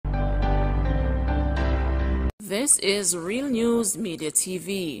This is Real News Media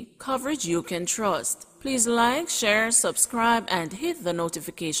TV, coverage you can trust. Please like, share, subscribe, and hit the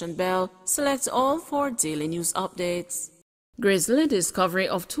notification bell. Select all for daily news updates. Grisly discovery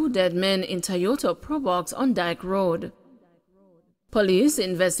of 2 dead men in Toyota Probox on Dyke Road. Police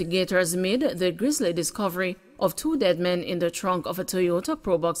investigators made the grisly discovery of 2 dead men in the trunk of a Toyota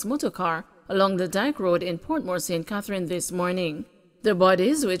Probox motorcar along the Dyke Road in Portmore, St. Catherine this morning. The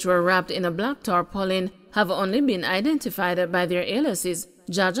bodies, which were wrapped in a black tarpaulin, have only been identified by their aliases,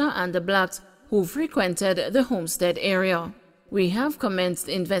 Jaja and the Blacks, who frequented the Homestead area. We have commenced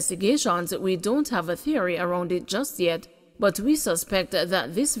investigations. We don't have a theory around it just yet, but we suspect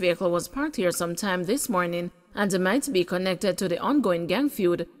that this vehicle was parked here sometime this morning and might be connected to the ongoing gang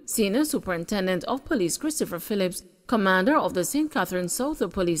feud, Senior Superintendent of Police Christopher Phillips, commander of the St. Catherine South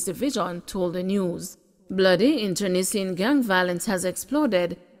Police Division, told the news. Bloody internecine gang violence has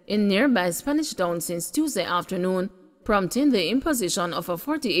exploded in nearby Spanish Town since Tuesday afternoon, prompting the imposition of a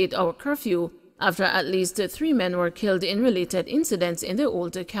 48-hour curfew after at least 3 men were killed in related incidents in the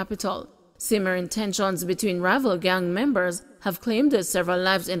old capital. Simmering tensions between rival gang members have claimed several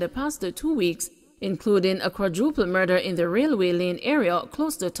lives in the past 2 weeks, including a quadruple murder in the railway lane area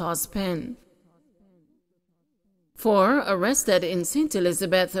close to Taw's Pen. 4 arrested in St.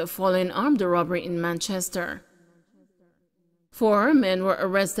 Elizabeth following armed robbery in Manchester. 4 men were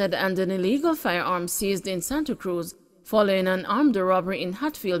arrested and an illegal firearm seized in Santa Cruz following an armed robbery in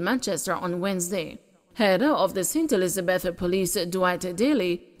Hatfield, Manchester on Wednesday. Head of the St. Elizabeth Police, Dwight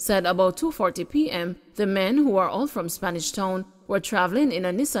Daly, said about 2:40 p.m. the men, who are all from Spanish Town, were traveling in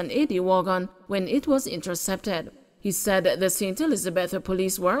a Nissan AD wagon when it was intercepted. He said the St. Elizabeth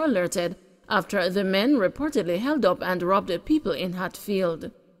Police were alerted after the men reportedly held up and robbed people in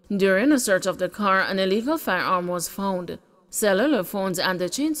Hatfield. During a search of the car, an illegal firearm was found. Cellular phones and the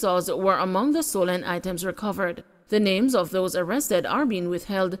chainsaws were among the stolen items recovered. The names of those arrested are being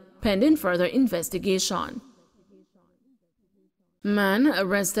withheld pending further investigation. Man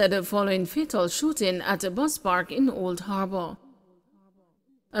arrested following fatal shooting at a bus park in Old Harbor.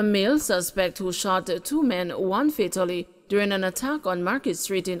 A male suspect who shot 2 men, 1 fatally, during an attack on Market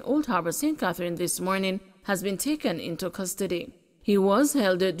Street in Old Harbor, St. Catherine this morning has been taken into custody. He was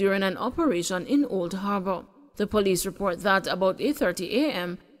held during an operation in Old Harbor. The police report that about 8:30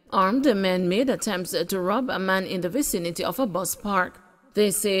 a.m., armed men made attempts to rob a man in the vicinity of a bus park. They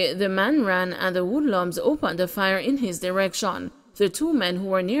say the man ran and the hoodlums opened fire in his direction. The 2 men who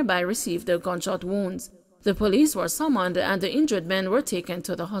were nearby received gunshot wounds. The police were summoned and the injured men were taken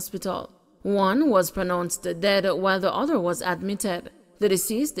to the hospital. 1 was pronounced dead while the other was admitted. The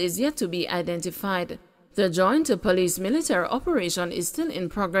deceased is yet to be identified. The joint police-military operation is still in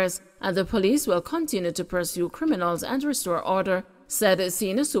progress and the police will continue to pursue criminals and restore order, said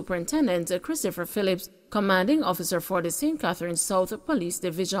Senior Superintendent Christopher Phillips, commanding officer for the St. Catherine South Police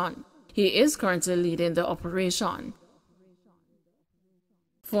Division. He is currently leading the operation.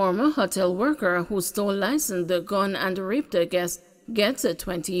 Former hotel worker who stole licensed gun and raped a guest gets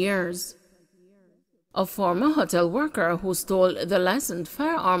 20 years. A former hotel worker who stole the licensed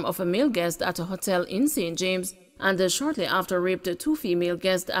firearm of a male guest at a hotel in St. James and shortly after raped 2 female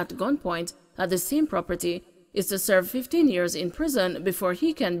guests at gunpoint at the same property is to serve 15 years in prison before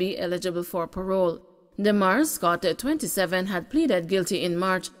he can be eligible for parole. Demar Scott, 27, had pleaded guilty in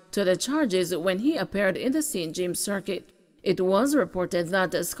March to the charges when he appeared in the St. James circuit. It was reported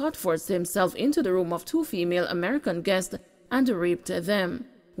that Scott forced himself into the room of 2 female American guests and raped them.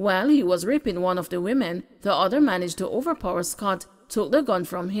 While he was raping one of the women, the other managed to overpower Scott, took the gun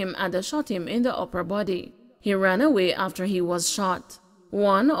from him and shot him in the upper body. He ran away after he was shot.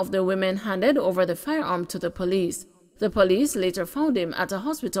 One of the women handed over the firearm to the police. The police later found him at a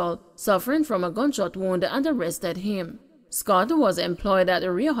hospital, suffering from a gunshot wound, and arrested him. Scott was employed at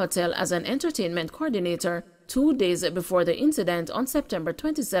the Rio Hotel as an entertainment coordinator 2 days before the incident on September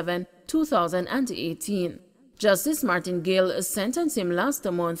 27, 2018. Justice Martin Gill sentenced him last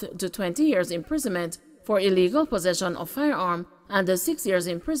month to 20 years imprisonment for illegal possession of firearm and 6 years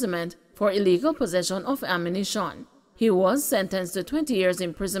imprisonment for illegal possession of ammunition. He was sentenced to 20 years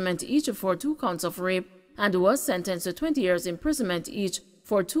imprisonment each for 2 counts of rape and was sentenced to 20 years imprisonment each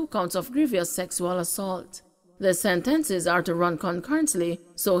for 2 counts of grievous sexual assault. The sentences are to run concurrently,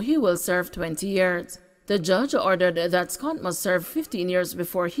 so he will serve 20 years. The judge ordered that Scott must serve 15 years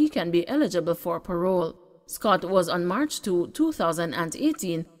before he can be eligible for parole. Scott was on March 2,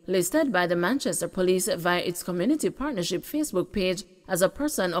 2018, listed by the Manchester Police via its Community Partnership Facebook page as a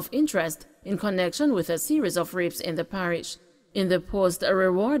person of interest in connection with a series of rapes in the parish. In the post, a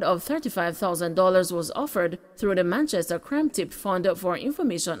reward of $35,000 was offered through the Manchester Crime Tip Fund for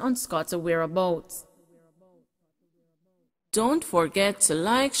information on Scott's whereabouts. Don't forget to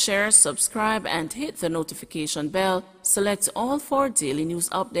like, share, subscribe, and hit the notification bell. Select all for daily news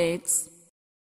updates.